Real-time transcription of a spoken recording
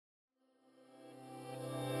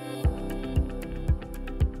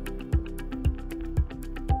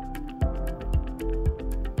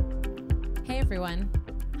everyone.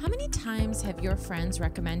 How many times have your friends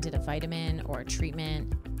recommended a vitamin or a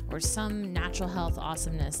treatment or some natural health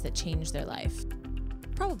awesomeness that changed their life?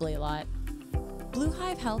 Probably a lot. Blue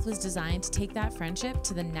Hive Health was designed to take that friendship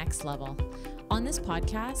to the next level. On this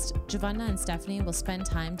podcast, Giovanna and Stephanie will spend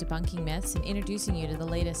time debunking myths and introducing you to the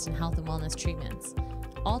latest in health and wellness treatments,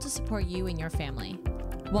 all to support you and your family.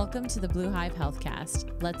 Welcome to the Blue Hive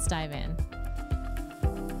Healthcast. Let's dive in.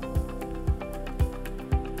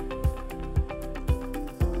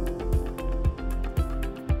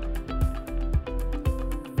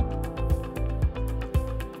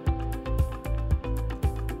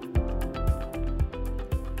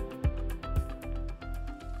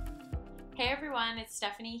 It's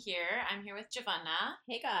Stephanie here. I'm here with Giovanna.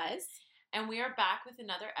 Hey guys. And we are back with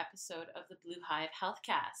another episode of the Blue Hive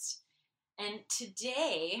Healthcast. And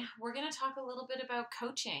today we're going to talk a little bit about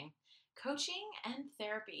coaching and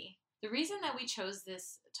therapy. The reason that we chose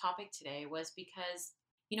this topic today was because,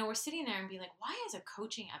 we're sitting there and being like, why is a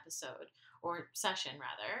coaching episode or session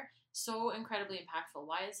rather so incredibly impactful?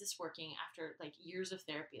 Why is this working after years of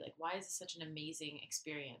therapy? Why is this such an amazing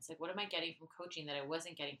experience? What am I getting from coaching that I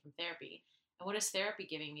wasn't getting from therapy? And what is therapy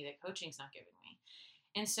giving me that coaching's not giving me?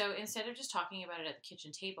 And so instead of just talking about it at the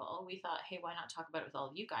kitchen table, we thought, hey, why not talk about it with all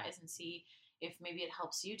of you guys and see if maybe it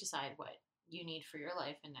helps you decide what you need for your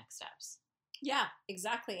life and next steps. Yeah,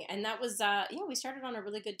 exactly. And that was, we started on a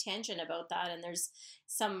really good tangent about that. And there's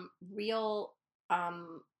some real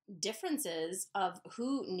differences of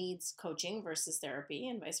who needs coaching versus therapy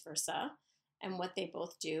and vice versa, and what they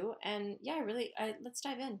both do. And yeah, let's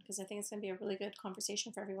dive in because I think it's going to be a really good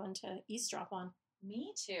conversation for everyone to eavesdrop on.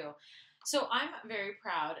 Me too. So I'm very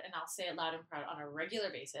proud, and I'll say it loud and proud on a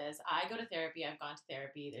regular basis. I go to therapy. I've gone to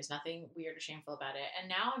therapy. There's nothing weird or shameful about it. And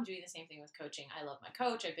now I'm doing the same thing with coaching. I love my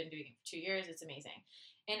coach. I've been doing it for 2 years. It's amazing.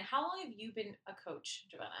 And how long have you been a coach,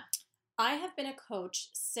 Giovanna? I have been a coach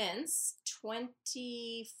since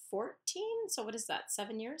 2014. So what is that?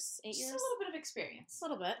 7 years? 8 years? Just a little bit of experience. A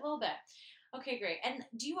little bit. Okay, great. And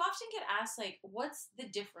do you often get asked, what's the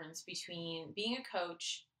difference between being a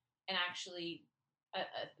coach and actually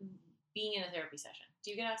being in a therapy session?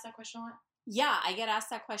 Do you get asked that question a lot? Yeah, I get asked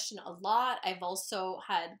that question a lot. I've also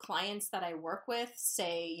had clients that I work with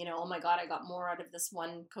say, oh my God, I got more out of this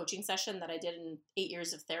one coaching session that I did in 8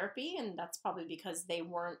 years of therapy. And that's probably because they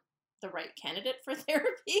weren't the right candidate for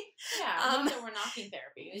therapy. Yeah, not that we're knocking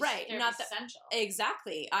therapy. It's right, not that essential.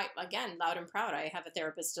 Exactly. Again, loud and proud, I have a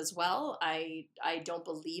therapist as well. I don't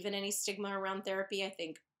believe in any stigma around therapy.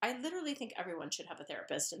 I literally think everyone should have a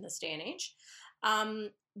therapist in this day and age.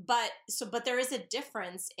 But there is a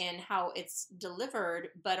difference in how it's delivered,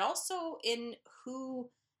 but also in who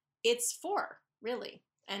it's for, really.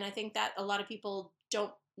 And I think that a lot of people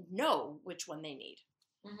don't know which one they need.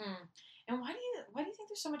 Mm-hmm. And why do you think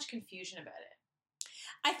there's so much confusion about it?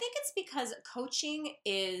 I think it's because coaching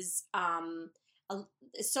is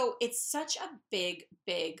so it's such a big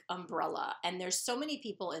umbrella, and there's so many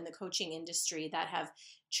people in the coaching industry that have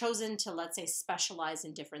chosen to, let's say, specialize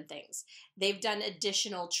in different things. They've done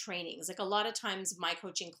additional trainings. A lot of times my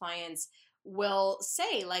coaching clients will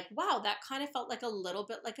say wow, that kind of felt like a little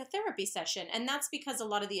bit like a therapy session. And that's because a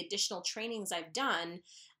lot of the additional trainings I've done,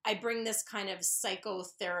 I bring this kind of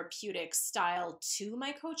psychotherapeutic style to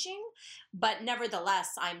my coaching. But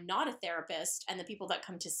nevertheless, I'm not a therapist. And the people that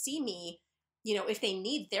come to see me, if they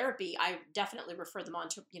need therapy, I definitely refer them on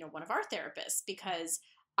to, one of our therapists because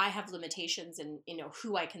I have limitations in,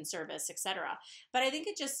 who I can service, etc. But I think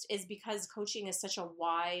it just is because coaching is such a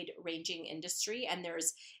wide ranging industry, and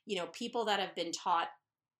there's, people that have been taught,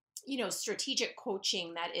 strategic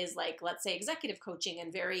coaching that is let's say executive coaching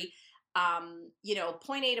and very,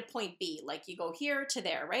 point A to point B, you go here to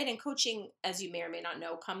there, right? And coaching, as you may or may not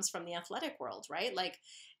know, comes from the athletic world, right?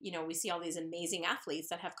 We see all these amazing athletes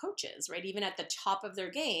that have coaches, right? Even at the top of their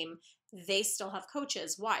game, they still have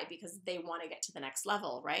coaches. Why? Because they want to get to the next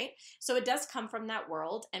level, right? So it does come from that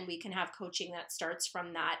world, and we can have coaching that starts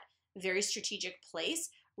from that very strategic place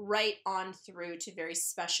right on through to very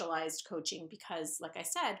specialized coaching because, like I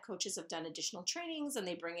said, coaches have done additional trainings and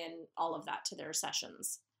they bring in all of that to their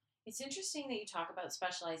sessions. It's interesting that you talk about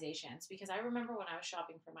specializations because I remember when I was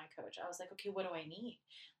shopping for my coach, I was like, okay, what do I need?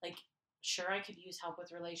 Sure, I could use help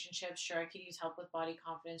with relationships. Sure, I could use help with body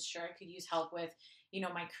confidence. Sure, I could use help with,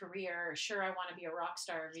 my career. Sure, I want to be a rock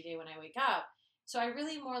star every day when I wake up. So I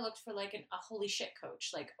really more looked for a holy shit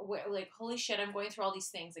coach. Holy shit, I'm going through all these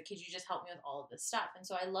things. Could you just help me with all of this stuff? And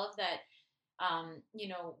so I love that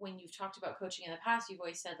When you've talked about coaching in the past, you've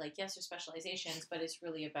always said like, yes, there's specializations, but it's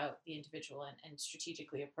really about the individual and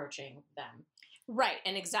strategically approaching them. Right,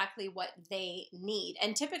 and exactly what they need.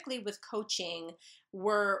 And typically with coaching,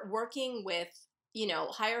 we're working with,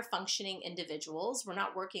 higher functioning individuals. We're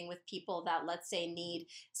not working with people that, let's say, need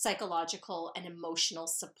psychological and emotional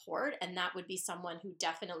support. And that would be someone who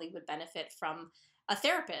definitely would benefit from a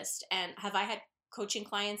therapist. And have I had coaching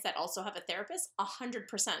clients that also have a therapist?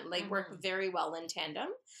 100%. They work very well in tandem.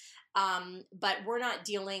 But we're not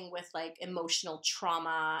dealing with like emotional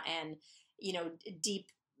trauma and, deep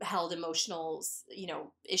held emotional,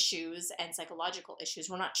 issues and psychological issues.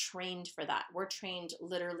 We're not trained for that. We're trained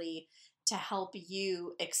literally to help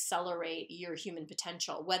you accelerate your human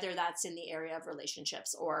potential, whether that's in the area of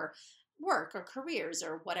relationships or work or careers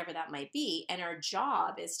or whatever that might be. And our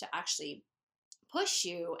job is to actually push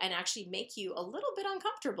you and actually make you a little bit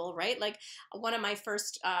uncomfortable, right? Like one of my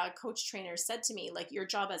first coach trainers said to me, like, your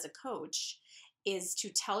job as a coach is to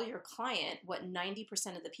tell your client what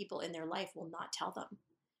 90% of the people in their life will not tell them,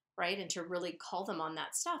 right? And to really call them on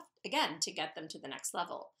that stuff, again, to get them to the next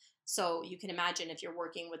level. So you can imagine if you're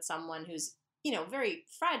working with someone who's, very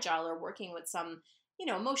fragile, or working with some,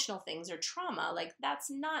 emotional things or trauma, like that's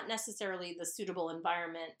not necessarily the suitable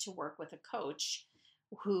environment to work with a coach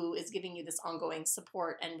who is giving you this ongoing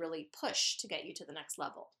support and really push to get you to the next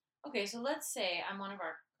level. Okay, so let's say I'm one of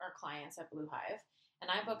our clients at Blue Hive, and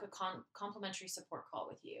I book a complimentary support call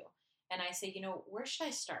with you. And I say, where should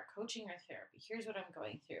I start, coaching or therapy? Here's what I'm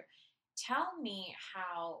going through. Tell me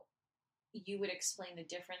how you would explain the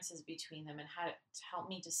differences between them and how to help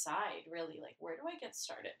me decide, really, like, where do I get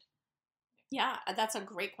started? Yeah, that's a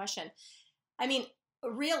great question. I mean,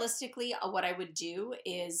 realistically, what I would do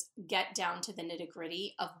is get down to the nitty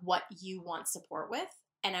gritty of what you want support with.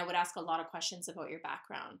 And I would ask a lot of questions about your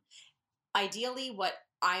background. Ideally, what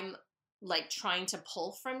I'm like trying to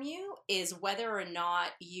pull from you is whether or not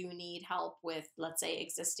you need help with, let's say,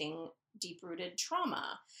 existing deep-rooted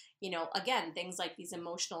trauma. Again, things like these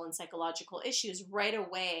emotional and psychological issues. Right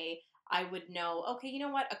away, I would know, okay, you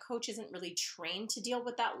know what? A coach isn't really trained to deal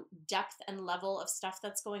with that depth and level of stuff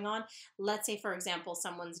that's going on. Let's say, for example,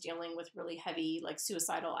 someone's dealing with really heavy, like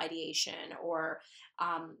suicidal ideation, or,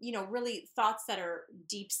 really thoughts that are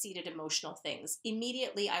deep-seated emotional things.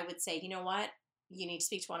 Immediately, I would say, you know what? You need to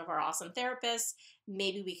speak to one of our awesome therapists.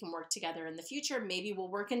 Maybe we can work together in the future. Maybe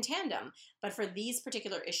we'll work in tandem. But for these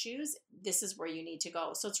particular issues, this is where you need to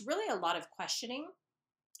go. So it's really a lot of questioning,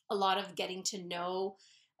 a lot of getting to know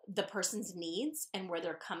the person's needs and where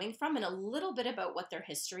they're coming from, and a little bit about what their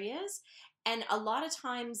history is. And a lot of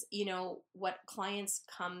times, what clients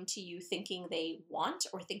come to you thinking they want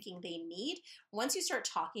or thinking they need, once you start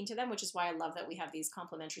talking to them, which is why I love that we have these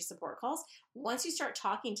complimentary support calls, once you start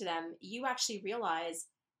talking to them, you actually realize,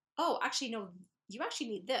 oh, actually, no, you actually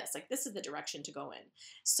need this. Like, this is the direction to go in.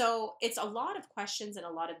 So it's a lot of questions and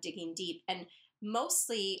a lot of digging deep. And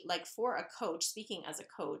mostly, like for a coach, speaking as a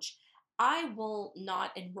coach, I will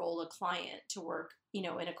not enroll a client to work, in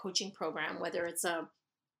a coaching program, whether it's a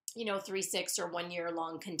 3-6 or 1 year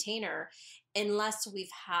long container, unless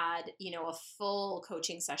we've had, a full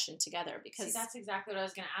coaching session together. Because see, that's exactly what I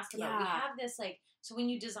was going to ask about. Yeah. We have this so when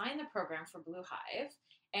you design the program for Blue Hive,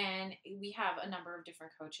 and we have a number of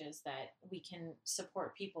different coaches that we can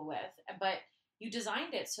support people with, but you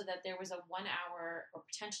designed it so that there was a 1 hour or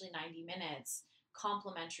potentially 90 minutes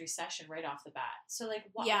complimentary session right off the bat. So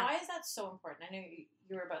why is that so important? I know you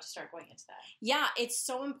were about to start going into that. Yeah, it's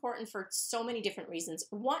so important for so many different reasons.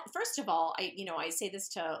 One, first of all, I say this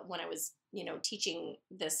to when I was, teaching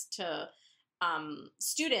this to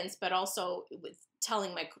students, but also with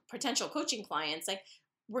telling my potential coaching clients, like,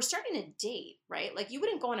 we're starting a date, right? Like, you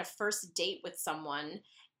wouldn't go on a first date with someone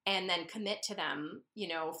and then commit to them,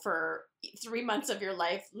 for 3 months of your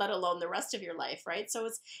life, let alone the rest of your life, right? So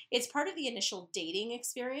it's part of the initial dating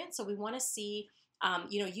experience. So we want to see,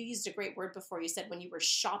 you used a great word before. You said when you were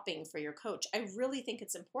shopping for your coach. I really think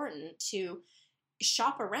it's important to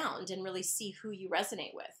shop around and really see who you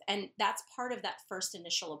resonate with. And that's part of that first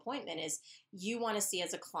initial appointment is you want to see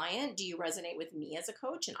as a client, do you resonate with me as a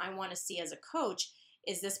coach? And I want to see as a coach,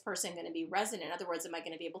 is this person going to be resonant? In other words, am I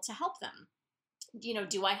going to be able to help them?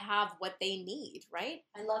 Do I have what they need, right?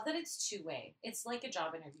 I love that it's two-way. It's like a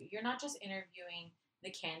job interview. You're not just interviewing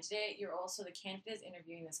the candidate, the candidate is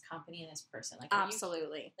interviewing this company and this person.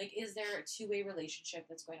 Absolutely. Is there a two-way relationship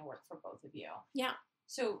that's going to work for both of you? Yeah.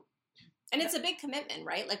 So And it's a big commitment,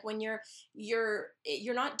 right? Like when you're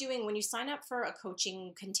not doing, when you sign up for a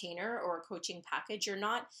coaching container or a coaching package, you're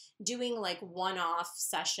not doing like one-off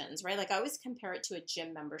sessions, right? Like I always compare it to a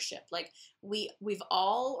gym membership. Like we've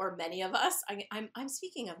all, or many of us, I'm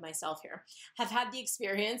speaking of myself here, have had the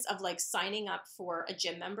experience of like signing up for a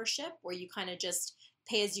gym membership where you kind of just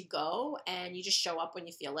pay as you go and you just show up when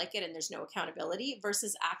you feel like it and there's no accountability,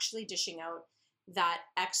 versus actually dishing out that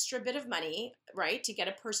extra bit of money, right, to get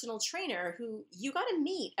a personal trainer who you got to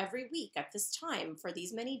meet every week at this time for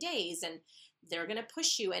these many days, and they're going to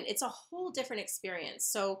push you, and it's a whole different experience.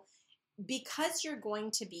 So because you're going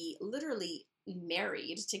to be literally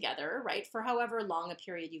married together, right, for however long a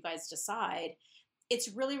period you guys decide, it's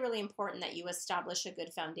really, really important that you establish a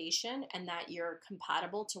good foundation and that you're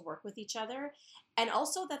compatible to work with each other, and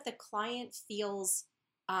also that the client feels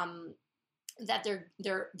that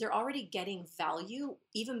they're already getting value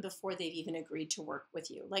even before they've even agreed to work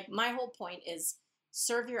with you. Like my whole point is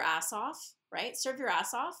serve your ass off, right? Serve your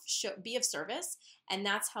ass off, be of service, and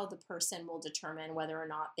that's how the person will determine whether or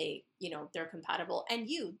not they're compatible, and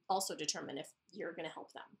you also determine if you're going to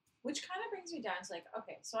help them. Which kind of brings me down to like,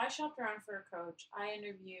 okay, so I shopped around for a coach. I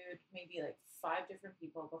interviewed maybe like 5 different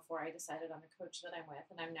people before I decided on the coach that I'm with,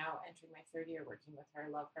 and I'm now entering my 3rd year working with her.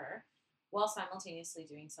 I love her, while simultaneously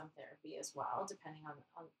doing some therapy as well, depending on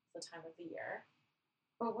the time of the year.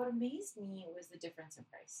 But what amazed me was the difference in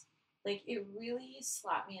price. Like, it really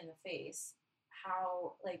slapped me in the face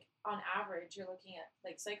how, like, on average, you're looking at,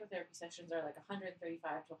 like, psychotherapy sessions are like $135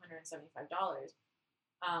 to $175.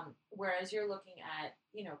 Whereas you're looking at,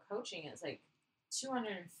 coaching is like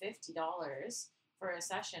 $250 for a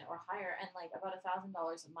session or higher, and like about $1,000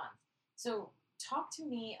 a month. So talk to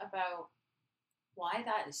me about why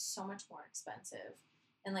that is so much more expensive.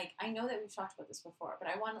 And like, I know that we've talked about this before, but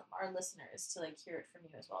I want our listeners to like hear it from you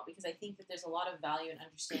as well, because I think that there's a lot of value in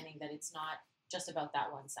understanding that it's not just about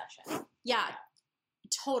that one session. Yeah.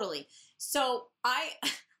 Totally. So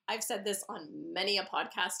I've said this on many a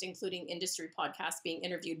podcast, including industry podcasts, being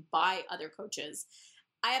interviewed by other coaches.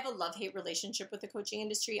 I have a love-hate relationship with the coaching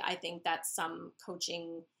industry. I think that some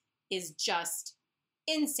coaching is just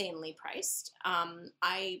insanely priced.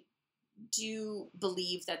 I do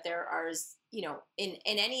believe that there are, in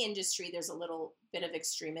any industry, there's a little bit of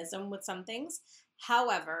extremism with some things.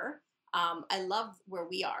 However, I love where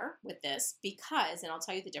we are with this because, and I'll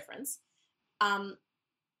tell you the difference,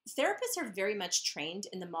 therapists are very much trained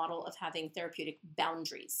in the model of having therapeutic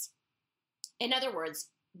boundaries. In other words,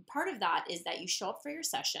 part of that is that you show up for your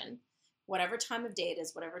session, whatever time of day it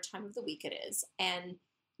is, whatever time of the week it is, and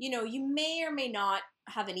you may or may not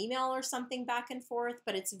have an email or something back and forth,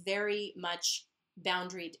 but it's very much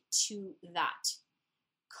boundaried to that.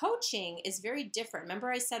 Coaching is very different. Remember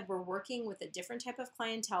I said we're working with a different type of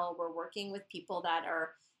clientele. We're working with people that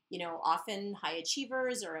are, often high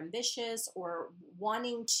achievers or ambitious or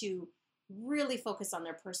wanting to really focus on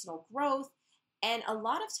their personal growth. And a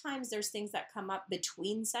lot of times there's things that come up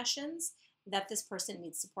between sessions that this person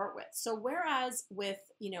needs support with. So whereas with,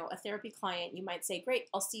 a therapy client, you might say, great,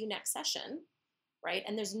 I'll see you next session, right?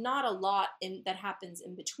 And there's not a lot that happens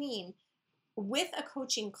in between. With a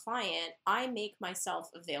coaching client, I make myself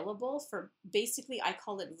available for basically, I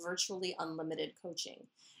call it virtually unlimited coaching,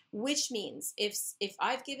 which means if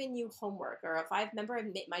I've given you homework, or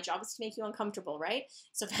my job is to make you uncomfortable, right?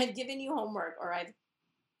 So if I've given you homework or I've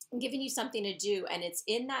given you something to do and it's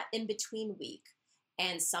in that in-between week,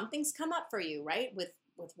 and something's come up for you, right, with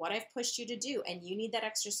what I've pushed you to do, and you need that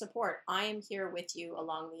extra support, I am here with you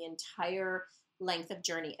along the entire length of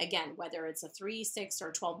journey. Again, whether it's a 3, 6,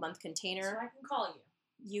 or 12-month container. So I can call you.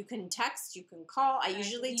 You can text, you can call. I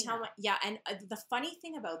usually tell and the funny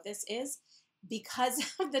thing about this is because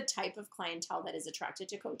of the type of clientele that is attracted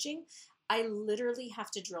to coaching, I literally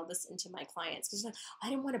have to drill this into my clients because like, I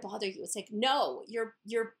didn't want to bother you. It's like, no, you're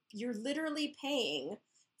literally paying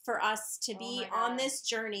for us to be on this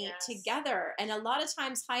journey together. And a lot of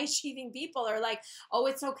times high achieving people are like, oh,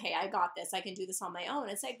 it's okay. I got this. I can do this on my own.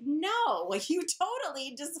 It's like, no, you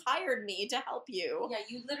totally just hired me to help you. Yeah.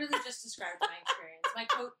 You literally just described my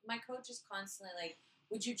experience. My coach is constantly like,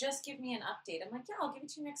 would you just give me an update? I'm like, yeah, I'll give it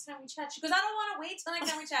to you next time we chat. She goes, I don't want to wait till next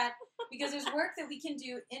time we chat because there's work that we can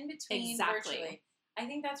do in between virtually. I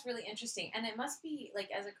think that's really interesting. And it must be like,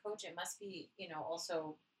 as a coach, it must be,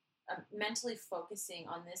 also mentally focusing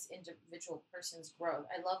on this individual person's growth.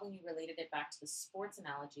 I love when you related it back to the sports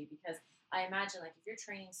analogy, because I imagine like if you're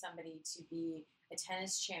training somebody to be a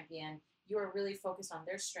tennis champion, you are really focused on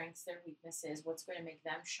their strengths, their weaknesses, what's going to make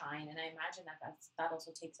them shine. And I imagine that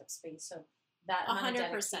also takes up space. So that amount of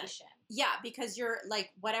 100%. dedication. Yeah, because you're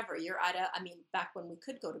like, whatever, you're at I mean, back when we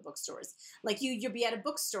could go to bookstores, like you'll be at a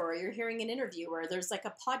bookstore, you're hearing an interview, or there's like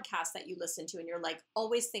a podcast that you listen to, and you're like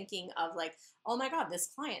always thinking of like, oh my God, this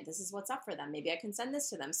client, this is what's up for them. Maybe I can send this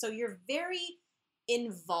to them. So you're very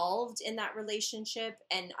involved in that relationship.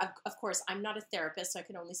 And of course, I'm not a therapist, so I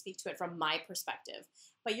can only speak to it from my perspective,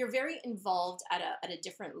 but you're very involved at a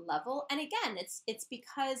different level. And again, it's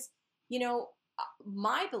because, you know,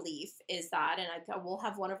 my belief is that, and we'll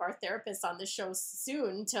have one of our therapists on the show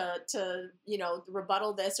soon to you know,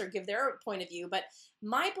 rebuttal this or give their point of view. But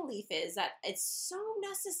my belief is that it's so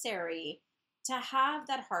necessary to have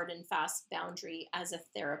that hard and fast boundary as a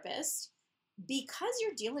therapist, because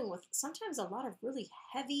you're dealing with sometimes a lot of really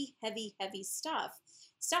heavy stuff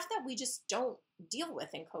that we just don't deal with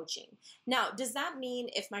in coaching. Now, does that mean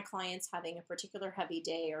if my client's having a particular heavy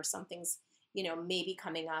day or something's, you know, maybe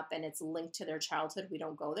coming up and it's linked to their childhood, we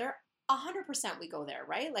don't go there? 100% we go there,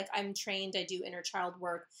 right? Like, I'm trained, I do inner child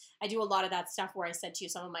work. I do a lot of that stuff where I said to you,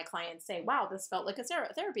 some of my clients say, wow, this felt like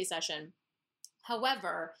a therapy session.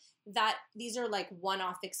 However, that these are like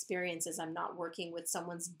one-off experiences. I'm not working with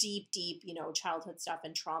someone's deep, you know, childhood stuff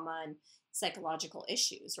and trauma and psychological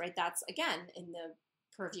issues, right? That's, again, in the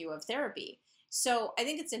purview of therapy. So I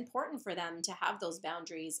think it's important for them to have those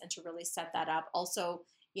boundaries and to really set that up. Also,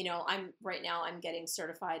 you know, I'm getting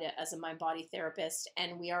certified as a mind body therapist,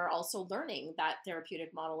 and we are also learning that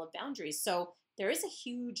therapeutic model of boundaries. So there is a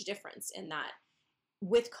huge difference in that.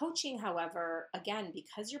 With coaching, however, again,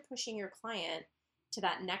 because you're pushing your client to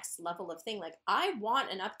that next level of thing, like, I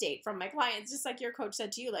want an update from my clients, just like your coach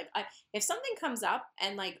said to you. Like, if something comes up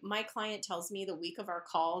and like my client tells me the week of our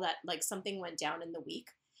call that like something went down in the week,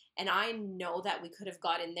 and I know that we could have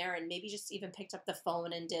got in there and maybe just even picked up the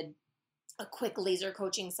phone and did a quick laser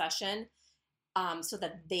coaching session, so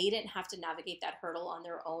that they didn't have to navigate that hurdle on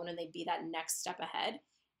their own and they'd be that next step ahead.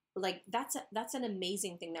 Like, that's an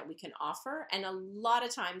amazing thing that we can offer. And a lot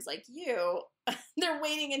of times, like you, they're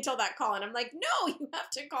waiting until that call, and I'm like, no, you have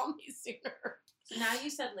to call me sooner. So now you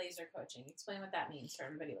said laser coaching. Explain what that means for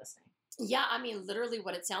everybody listening. Yeah, I mean, literally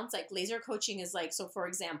what it sounds like. Laser coaching is like, so for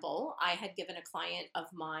example, I had given a client of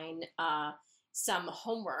mine some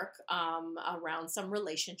homework around some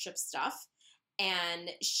relationship stuff, and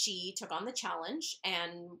she took on the challenge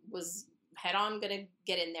and was head on going to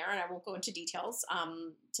get in there. And I won't go into details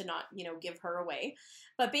to not, you know, give her away.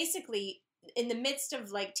 But basically, in the midst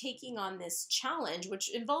of like taking on this challenge,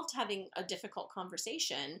 which involved having a difficult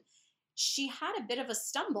conversation, she had a bit of a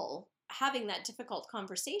stumble having that difficult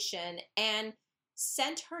conversation and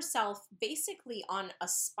sent herself basically on a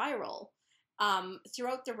spiral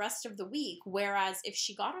throughout the rest of the week. Whereas if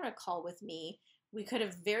she got on a call with me, we could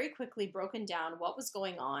have very quickly broken down what was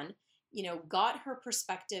going on, you know, got her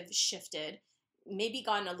perspective shifted, maybe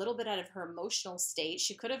gotten a little bit out of her emotional state.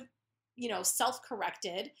 She could have, you know,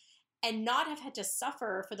 self-corrected and not have had to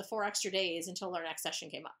suffer for the 4 extra days until our next session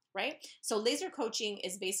came up, right? So laser coaching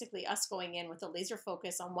is basically us going in with a laser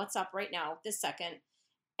focus on what's up right now, this second,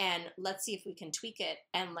 and let's see if we can tweak it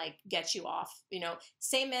and like get you off, you know.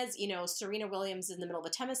 Same as, you know, Serena Williams in the middle of a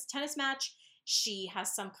tennis match, she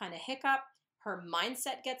has some kind of hiccup, her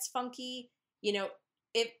mindset gets funky, you know,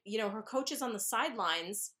 if, you know, her coach is on the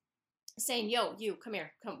sidelines saying, yo, you come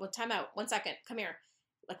here, time out, 1 second, come here.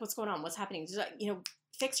 Like, what's going on? What's happening? Just, you know,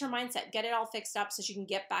 fix her mindset, get it all fixed up so she can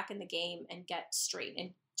get back in the game and get straight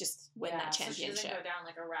and just win that championship. So she doesn't go down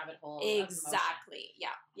like a rabbit hole. Exactly.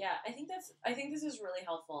 Yeah. Yeah. I think this is really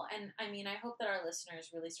helpful. And I mean, I hope that our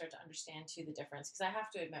listeners really start to understand too the difference. Because I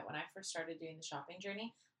have to admit, when I first started doing the shopping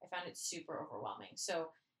journey, I found it super overwhelming. So,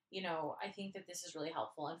 you know, I think that this is really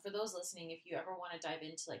helpful. And for those listening, if you ever want to dive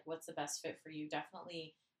into like what's the best fit for you,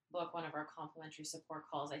 definitely book one of our complimentary support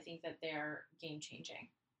calls. I think that they're game changing.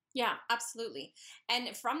 Yeah, absolutely.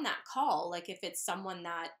 And from that call, like if it's someone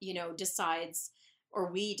that, you know, decides,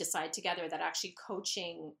 or we decide together that actually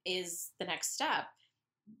coaching is the next step,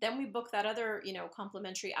 then we book that other, you know,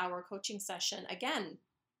 complimentary hour coaching session again,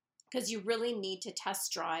 because you really need to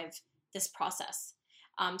test drive this process.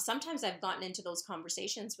 Sometimes I've gotten into those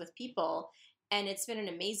conversations with people and it's been an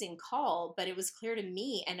amazing call, but it was clear to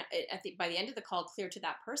me, and by the end of the call, clear to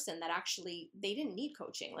that person that actually they didn't need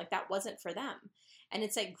coaching. Like, that wasn't for them. And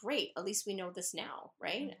it's like, great, at least we know this now,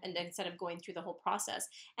 right? Mm-hmm. And instead of going through the whole process.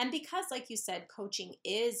 And because, like you said, coaching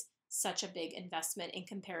is such a big investment in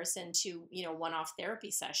comparison to, you know, one-off therapy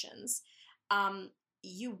sessions,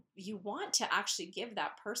 you want to actually give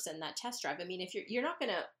that person that test drive. I mean, if you're not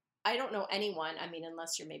going to I don't know anyone, I mean,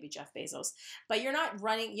 unless you're maybe Jeff Bezos, but you're not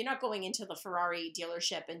going into the Ferrari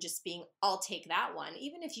dealership and just being, I'll take that one.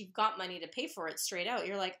 Even if you've got money to pay for it straight out,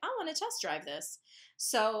 you're like, I want to test drive this.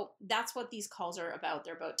 So that's what these calls are about.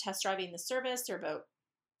 They're about test driving the service. They're about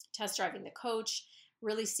test driving the coach,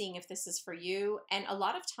 really seeing if this is for you. And a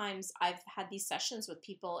lot of times I've had these sessions with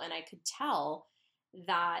people and I could tell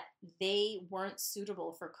that they weren't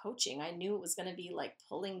suitable for coaching. I knew it was going to be like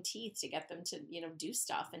pulling teeth to get them to, do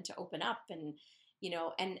stuff and to open up and,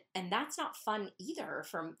 and that's not fun either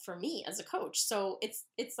for me as a coach. So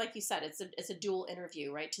it's like you said, it's a dual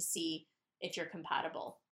interview, right? To see if you're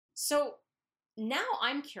compatible. So now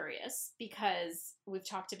I'm curious because we've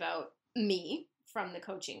talked about me from the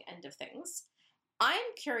coaching end of things. I'm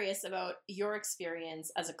curious about your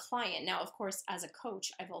experience as a client. Now, of course, as a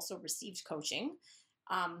coach, I've also received coaching.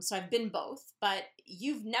 So I've been both, but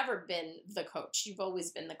you've never been the coach. You've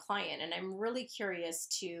always been the client. And I'm really curious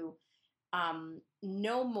to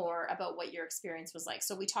know more about what your experience was like.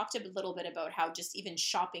 So we talked a little bit about how just even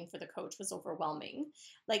shopping for the coach was overwhelming.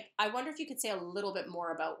 Like, I wonder if you could say a little bit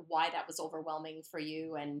more about why that was overwhelming for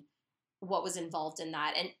you and what was involved in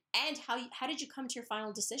that, and how did you come to your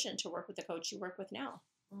final decision to work with the coach you work with now?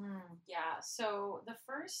 Yeah. So the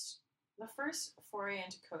first foray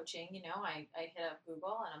into coaching, I hit up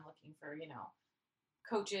Google and I'm looking for,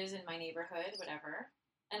 coaches in my neighborhood, whatever.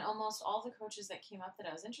 And almost all the coaches that came up that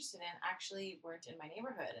I was interested in actually weren't in my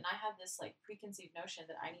neighborhood. And I had this like preconceived notion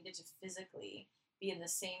that I needed to physically be in the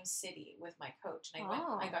same city with my coach. And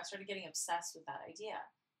I started getting obsessed with that idea.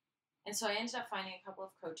 And so I ended up finding a couple of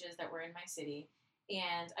coaches that were in my city,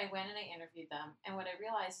 and I went and I interviewed them. And what I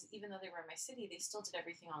realized is even though they were in my city, they still did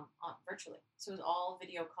everything on virtually. So it was all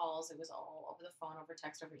video calls. It was all over the phone, over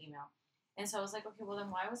text, over email. And so I was like, okay, well then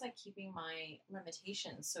why was I keeping my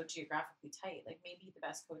limitations so geographically tight? Like maybe the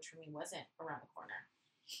best coach for me wasn't around the corner.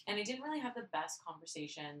 And I didn't really have the best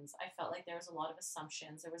conversations. I felt like there was a lot of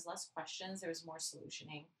assumptions. There was less questions. There was more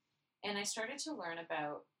solutioning. And I started to learn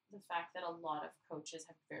about the fact that a lot of coaches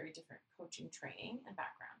have very different coaching training and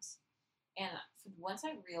backgrounds. And once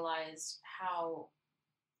I realized how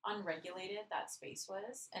unregulated that space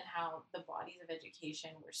was and how the bodies of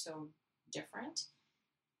education were so different,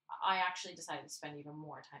 I actually decided to spend even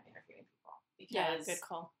more time interviewing people. Because good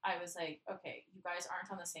call. I was like, okay, you guys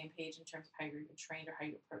aren't on the same page in terms of how you're even trained or how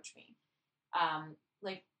you approach me.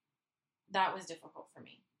 That was difficult for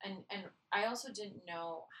me. And I also didn't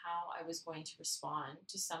know how I was going to respond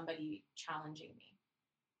to somebody challenging me.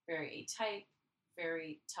 Very A-type,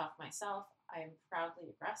 very tough myself. I'm proudly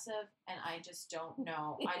aggressive, and I just don't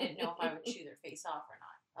know. I didn't know if I would chew their face off or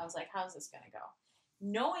not. I was like, how's this going to go?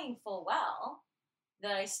 Knowing full well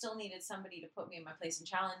that I still needed somebody to put me in my place and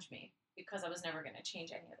challenge me because I was never going to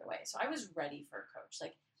change any other way. So I was ready for a coach.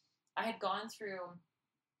 Like, I had gone through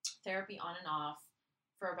therapy on and off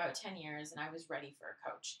for about 10 years, and I was ready for a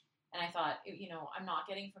coach. And I thought, I'm not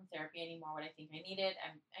getting from therapy anymore what I think I needed.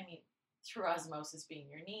 And I mean, through osmosis, being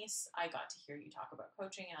your niece, I got to hear you talk about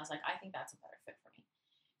coaching, and I was like, I think that's a better fit for me.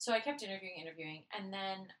 So I kept interviewing, and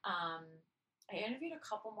then I interviewed a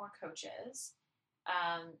couple more coaches,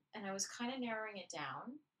 and I was kind of narrowing it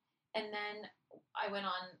down. And then I went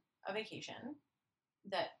on a vacation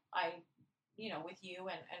that I, with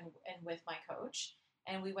you and with my coach.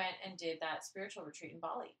 And we went and did that spiritual retreat in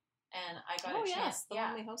Bali. And I got a chance. The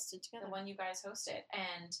one we hosted together. The one you guys hosted.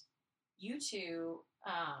 And you two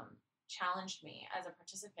challenged me as a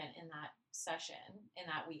participant in that session, in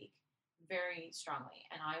that week, very strongly.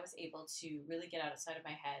 And I was able to really get outside of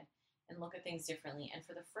my head and look at things differently. And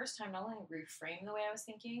for the first time, not only reframe the way I was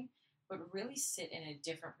thinking, but really sit in a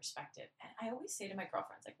different perspective. And I always say to my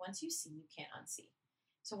girlfriends, like, once you see, you can't unsee.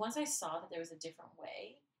 So once I saw that there was a different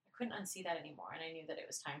way, couldn't unsee that anymore, and I knew that it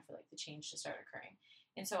was time for like the change to start occurring.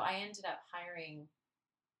 And so I ended up hiring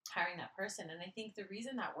that person. And I think the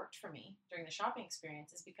reason that worked for me during the shopping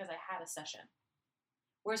experience is because I had a session.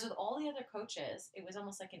 Whereas with all the other coaches, it was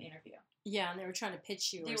almost like an interview. Yeah, and they were trying to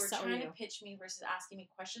pitch you. They were trying to pitch me versus asking me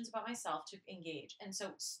questions about myself to engage. And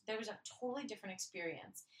so there was a totally different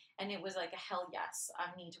experience. And it was like a hell yes,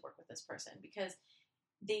 I need to work with this person because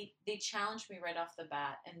they challenged me right off the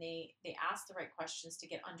bat, and they asked the right questions to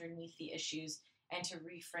get underneath the issues and to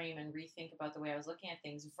reframe and rethink about the way I was looking at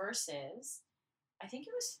things versus, I think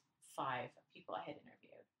it was 5 people I had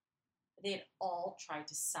interviewed. They had all tried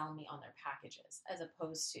to sell me on their packages as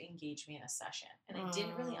opposed to engage me in a session. And I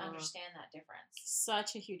didn't really understand that difference.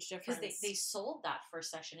 Such a huge difference. Because they sold that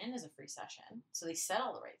first session in as a free session. So they said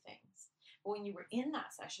all the right things. But when you were in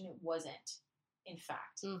that session, it wasn't, in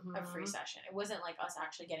fact, a free session. It wasn't like us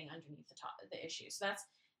actually getting underneath the issue. So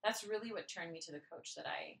that's really what turned me to the coach that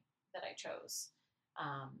I chose.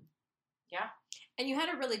 Yeah. And you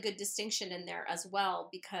had a really good distinction in there as well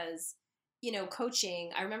because,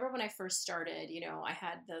 coaching, I remember when I first started, I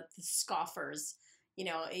had the scoffers,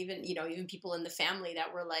 even people in the family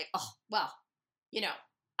that were like, oh, well,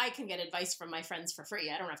 I can get advice from my friends for free.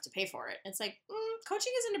 I don't have to pay for it. It's like,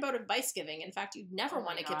 coaching isn't about advice giving. In fact, you'd never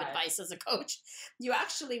want to give advice as a coach. You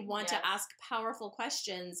actually want to ask powerful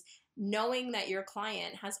questions, knowing that your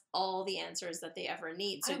client has all the answers that they ever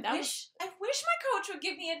need. So I wish my coach would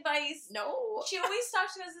give me advice. No. She always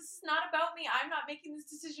talks to us, this is not about me. I'm not making this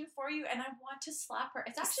decision for you. And I want to slap her.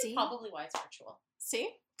 It's actually probably why it's virtual. See?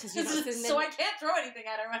 So I can't throw anything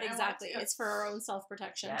at her when exactly. I want to. It's for our own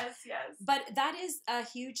self-protection. Yes. But that is a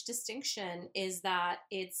huge distinction, is that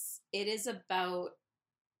it is about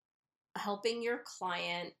helping your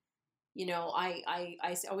client. I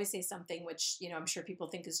always say something which, I'm sure people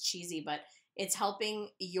think is cheesy, but it's helping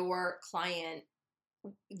your client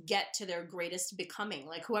get to their greatest becoming,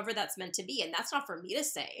 like whoever that's meant to be. And that's not for me to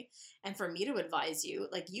say and for me to advise you.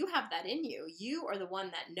 Like, you have that in you. You are the one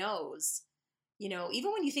that knows,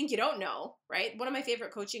 even when you think you don't know, right? One of my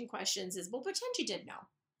favorite coaching questions is, well, pretend you did know.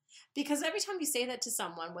 Because every time you say that to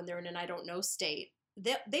someone when they're in an I don't know state,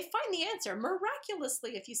 they find the answer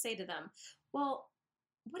miraculously. If you say to them, well,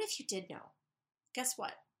 what if you did know? Guess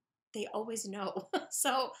what? They always know.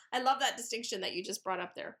 So I love that distinction that you just brought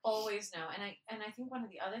up there. Always know. And I think one of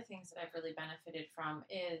the other things that I've really benefited from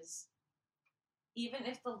is, even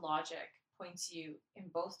if the logic points you in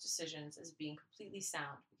both decisions as being completely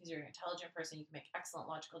sound, because you're an intelligent person, you can make excellent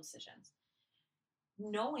logical decisions.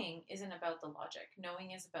 Knowing isn't about the logic.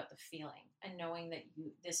 Knowing is about the feeling, and knowing that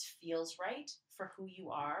this feels right for who you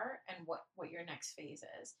are and what your next phase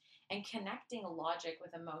is. And connecting logic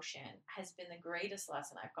with emotion has been the greatest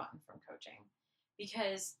lesson I've gotten from coaching,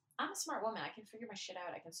 because I'm a smart woman. I can figure my shit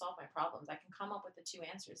out. I can solve my problems. I can come up with the two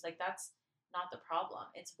answers. Like, that's not the problem.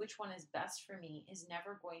 It's which one is best for me is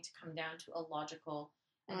never going to come down to a logical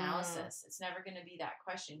analysis. It's never going to be that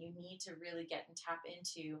question. You need to really get and tap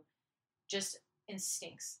into just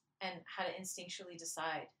instincts and how to instinctually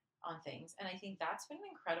decide on things. And I think that's been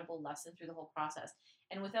an incredible lesson through the whole process.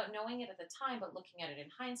 And without knowing it at the time, but looking at it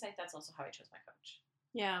in hindsight, that's also how I chose my coach.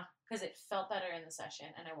 Yeah. Because it felt better in the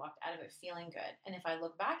session and I walked out of it feeling good. And if I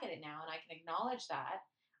look back at it now and I can acknowledge that,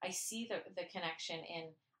 I see the connection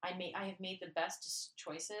in I have made the best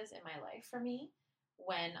choices in my life for me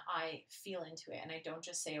when I feel into it. And I don't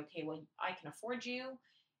just say, okay, well, I can afford you.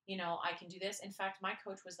 I can do this. In fact, my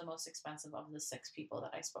coach was the most expensive of the 6 people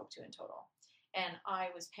that I spoke to in total. And I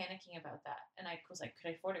was panicking about that. And I was like, could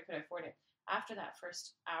I afford it? Could I afford it? After that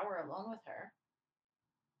first hour alone with her,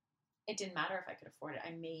 it didn't matter if I could afford it.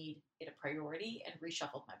 I made it a priority and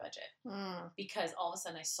reshuffled my budget because all of a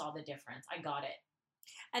sudden I saw the difference. I got it.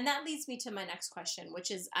 And that leads me to my next question, which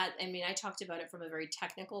is, I talked about it from a very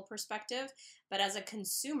technical perspective, but as a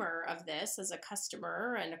consumer of this, as a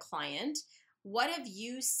customer and a client, what have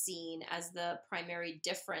you seen as the primary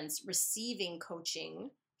difference receiving coaching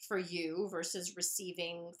for you versus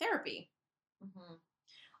receiving therapy? Mm-hmm.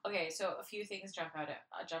 Okay, so a few things jump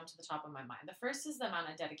to the top of my mind. The first is the amount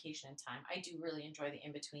of dedication and time. I do really enjoy the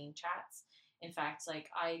in-between chats. In fact,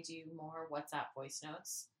 I do more WhatsApp voice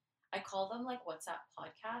notes. I call them WhatsApp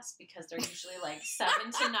podcasts because they're usually 7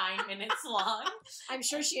 to 9 minutes long. I'm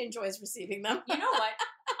sure she enjoys receiving them. You know what?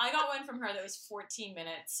 I got one from her that was 14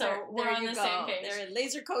 minutes. So we're on the same page. They're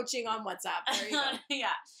laser coaching on WhatsApp. There you go.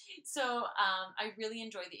 Yeah. So I really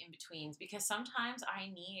enjoy the in-betweens because sometimes I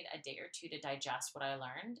need a day or two to digest what I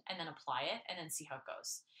learned and then apply it and then see how it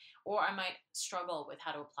goes. Or I might struggle with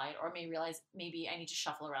how to apply it or may realize maybe I need to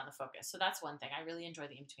shuffle around the focus. So that's one thing. I really enjoy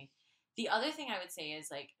the in-between. The other thing I would say is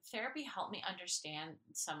therapy helped me understand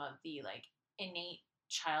some of the innate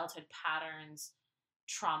childhood patterns,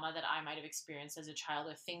 trauma that I might have experienced as a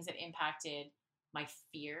child, or things that impacted my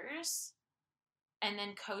fears. And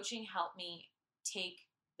then coaching helped me take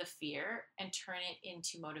the fear and turn it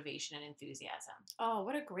into motivation and enthusiasm. Oh,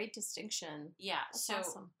 what a great distinction. Yeah. That's so,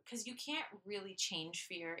 awesome. Because you can't really change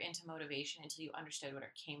fear into motivation until you understood where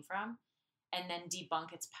it came from and then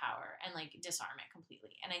debunk its power and disarm it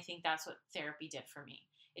completely. And I think that's what therapy did for me.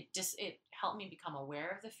 It helped me become aware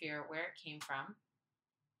of the fear, where it came from.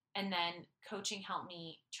 And then coaching helped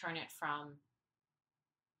me turn it from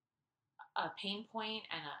a pain point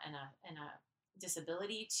and a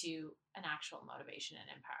disability to an actual motivation and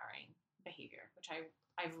empowering behavior, which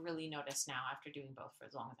I've really noticed now after doing both for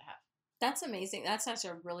as long as I have. That's amazing. That's such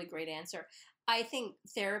a really great answer. I think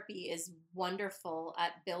therapy is wonderful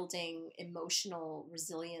at building emotional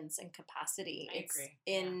resilience and capacity. I agree.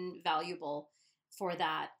 Invaluable for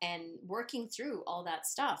that and working through all that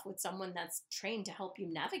stuff with someone that's trained to help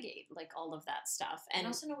you navigate like all of that stuff. And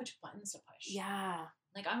also know which buttons to push. Yeah.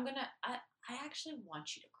 Like I actually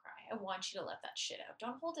want you to cry. I want you to let that shit out.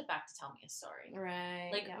 Don't hold it back to tell me a story.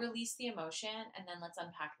 Right. Like release the emotion and then let's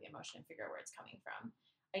unpack the emotion and figure out where it's coming from.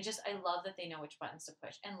 I love that they know which buttons to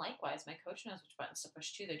push. And likewise, my coach knows which buttons to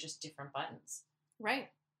push too. They're just different buttons. Right.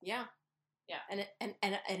 Yeah. Yeah.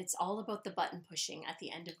 And it's all about the button pushing at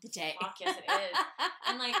the end of the day. Fuck yes, it is.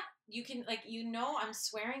 And like you can like I'm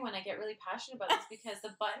swearing when I get really passionate about this because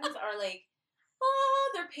the buttons are like,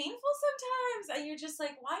 oh, they're painful sometimes. And you're just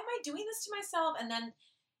like, why am I doing this to myself? And then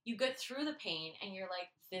you get through the pain and you're like,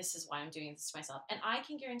 this is why I'm doing this to myself. And I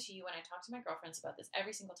can guarantee you when I talk to my girlfriends about this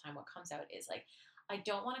every single time, what comes out is like, I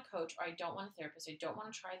don't want a coach or I don't want a therapist. I don't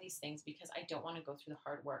want to try these things because I don't want to go through the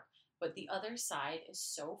hard work. But the other side is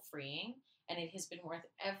so freeing and it has been worth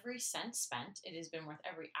every cent spent. It has been worth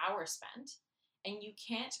every hour spent. And you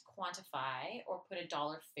can't quantify or put a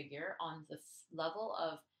dollar figure on the level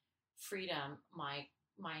of freedom my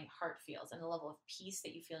heart feels and the level of peace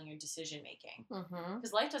that you feel in your decision making.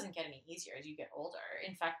 Because life doesn't get any easier as you get older.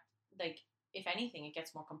 In fact, like if anything, it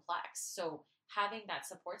gets more complex. So having that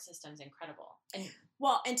support system is incredible.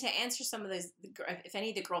 And to answer some of those, if any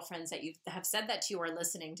of the girlfriends that you have said that to you are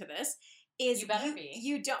listening to this, is you better be.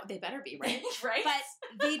 You don't. They better be, right? Right. But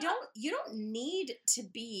they don't. You don't need to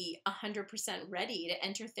be 100% ready to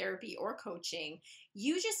enter therapy or coaching.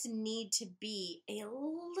 You just need to be a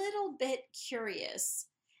little bit curious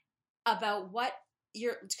about what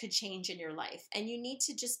could change in your life, and you need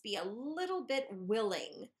to just be a little bit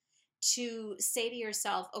willing to say to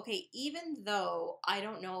yourself, okay, even though I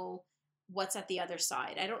don't know what's at the other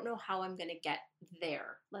side, I don't know how I'm going to get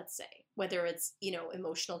there, let's say, whether it's,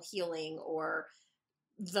 emotional healing or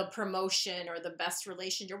the promotion or the best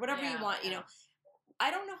relationship or whatever you want, I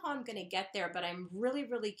don't know how I'm going to get there, but I'm really,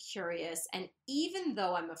 really curious. And even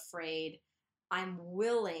though I'm afraid, I'm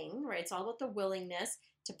willing, right? It's all about the willingness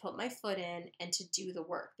to put my foot in and to do the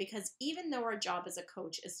work. Because even though our job as a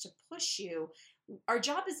coach is to push you, our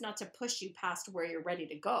job is not to push you past where you're ready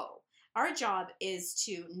to go. Our job is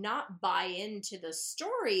to not buy into the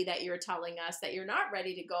story that you're telling us that you're not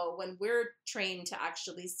ready to go when we're trained to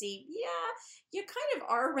actually see, you kind of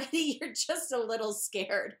are ready. You're just a little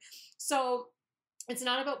scared. So it's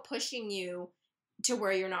not about pushing you to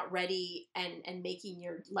where you're not ready and making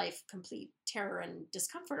your life complete terror and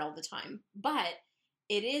discomfort all the time. But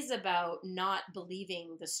it is about not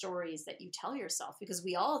believing the stories that you tell yourself, because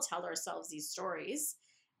we all tell ourselves these stories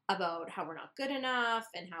about how we're not good enough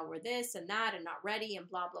and how we're this and that and not ready and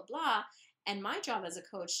blah, blah, blah. And my job as a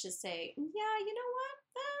coach to say, yeah, you know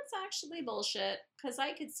what? That's actually bullshit, because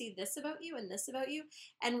I could see this about you and this about you.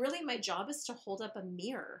 And really my job is to hold up a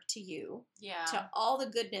mirror to you, to all the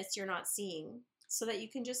goodness you're not seeing, so that you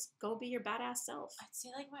can just go be your badass self. I'd say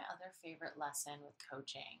like my other favorite lesson with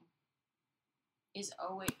coaching is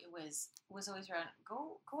always around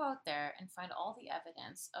go out there and find all the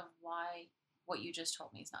evidence of why what you just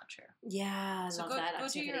told me is not true. Yeah, I love that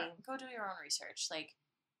activity. Go do your own research. Like,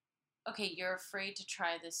 okay, you're afraid to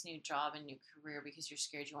try this new job and new career because you're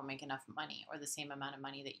scared you won't make enough money or the same amount of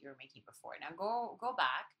money that you were making before. Now go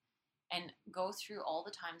back and go through all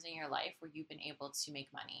the times in your life where you've been able to make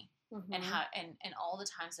money, and how and all the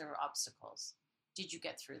times there were obstacles. Did you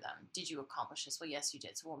get through them? Did you accomplish this? Well, yes, you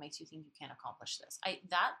did. So what makes you think you can't accomplish this?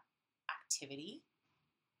 That activity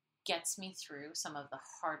gets me through some of the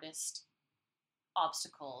hardest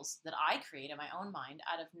obstacles that I create in my own mind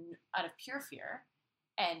out of pure fear,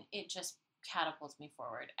 and it just catapults me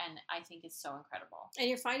forward. And I think it's so incredible. And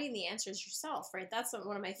you're finding the answers yourself, right? That's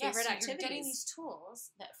one of my favorite activities. You're getting these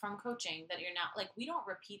tools that from coaching that you're not, like, we don't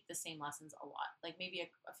repeat the same lessons a lot. Like maybe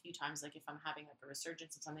a few times, like if I'm having like a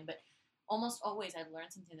resurgence of something, but almost always I've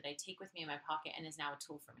learned something that I take with me in my pocket and is now a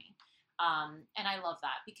tool for me. And I love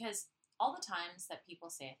that, because all the times that people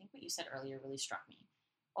say, I think what you said earlier really struck me.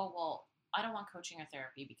 Oh, well, I don't want coaching or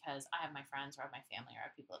therapy because I have my friends or I have my family or I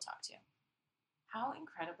have people to talk to. How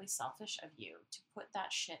incredibly selfish of you to put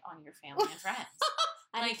that shit on your family and friends.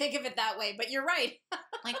 I didn't think of it that way, but you're right.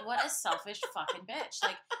 Like, what a selfish fucking bitch.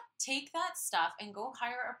 Like, take that stuff and go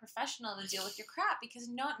hire a professional to deal with your crap, because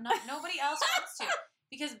nobody else wants to.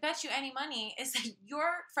 Because bet you any money is that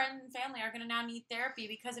your friend and family are going to now need therapy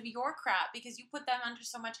because of your crap, because you put them under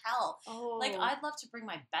so much hell. Oh. Like, I'd love to bring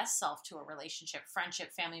my best self to a relationship,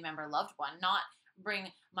 friendship, family member, loved one, not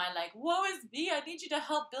bring my like, woe is me, I need you to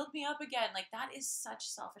help build me up again. Like, that is such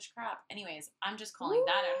selfish crap. Anyways, I'm just calling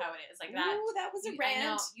that out how it is. Like that. Ooh, that was a rant. I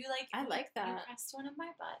know, you like. I like that. You pressed one of my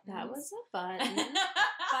buttons. That was a button.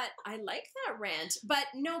 But I like that rant. But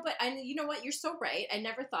no, but you know what? You're so right. I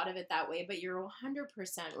never thought of it that way, but you're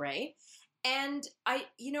 100% right. And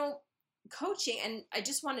coaching, and I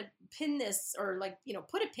just want to pin this or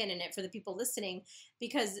put a pin in it for the people listening,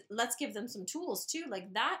 because let's give them some tools too.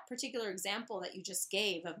 Like that particular example that you just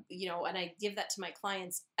gave of, and I give that to my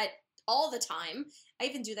clients all the time. I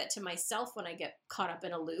even do that to myself when I get caught up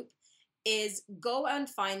in a loop, is go and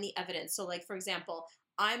find the evidence. So like, for example,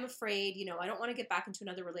 I'm afraid, I don't want to get back into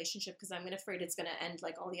another relationship because I'm afraid it's going to end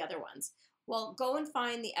like all the other ones. Well, go and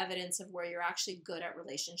find the evidence of where you're actually good at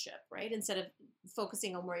relationship, right? Instead of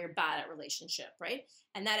focusing on where you're bad at relationship, right?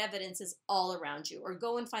 And that evidence is all around you. Or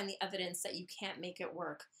go and find the evidence that you can't make it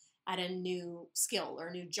work at a new skill or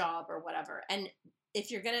new job or whatever. And if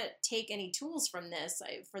you're going to take any tools from this,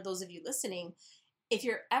 for those of you listening, if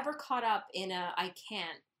you're ever caught up in I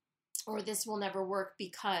can't, or this will never work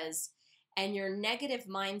because, and your negative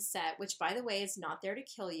mindset, which by the way is not there to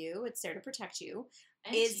kill you, it's there to protect you,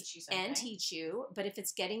 and teach you something. And teach you. But if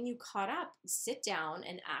it's getting you caught up, sit down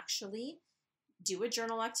and actually do a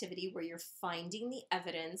journal activity where you're finding the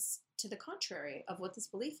evidence to the contrary of what this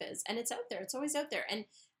belief is. And it's out there. It's always out there. And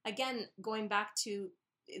again, going back to,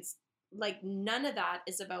 it's like none of that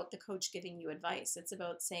is about the coach giving you advice. It's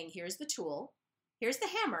about saying, here's the tool, here's the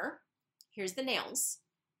hammer, here's the nails.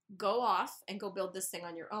 Go off and go build this thing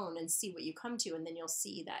on your own and see what you come to. And then you'll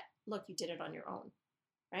see that, look, you did it on your own,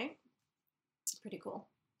 right? Pretty cool.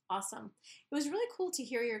 Awesome. It was really cool to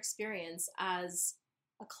hear your experience as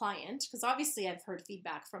a client, because obviously I've heard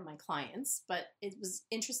feedback from my clients, but it was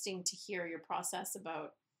interesting to hear your process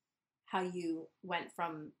about how you went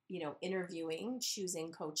from, interviewing,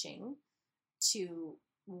 choosing coaching, to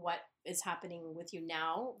what is happening with you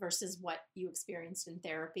now versus what you experienced in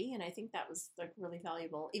therapy. And I think that was like really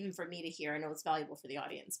valuable, even for me to hear. I know it's valuable for the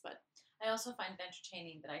audience, but I also find it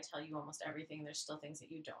entertaining that I tell you almost everything. There's still things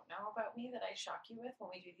that you don't know about me that I shock you with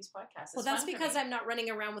when we do these podcasts. Well, that's because I'm not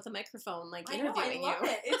running around with a microphone interviewing you. I love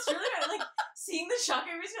it. It's really like seeing the shock.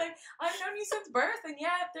 Everybody's like, I've known you since birth, and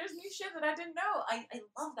yet there's new shit that I didn't know. I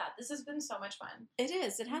love that. This has been so much fun. It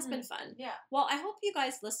is. It has been fun. Yeah. Well, I hope you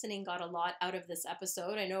guys listening got a lot out of this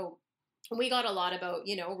episode. I know we got a lot about,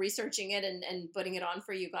 researching it and putting it on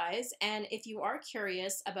for you guys. And if you are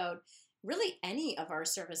curious about really any of our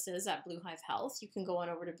services at Blue Hive Health, you can go on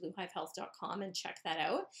over to bluehivehealth.com and check that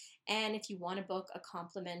out. And if you want to book a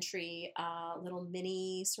complimentary little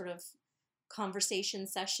mini sort of conversation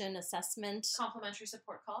session assessment, complimentary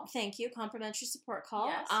support call. Thank you, complimentary support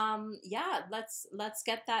call. Yes. Let's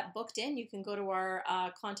get that booked in. You can go to our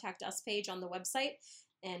contact us page on the website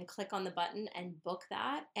and click on the button and book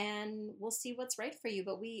that, and we'll see what's right for you.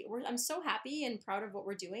 But I'm so happy and proud of what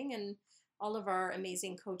we're doing and all of our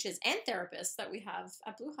amazing coaches and therapists that we have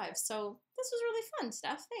at Blue Hive. So this was really fun,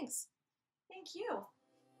 Steph. Thanks. Thank you.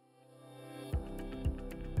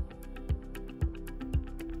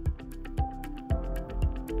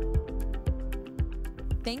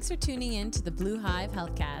 Thanks for tuning in to the Blue Hive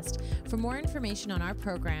Healthcast. For more information on our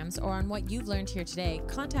programs or on what you've learned here today,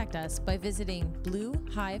 contact us by visiting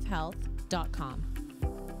bluehivehealth.com.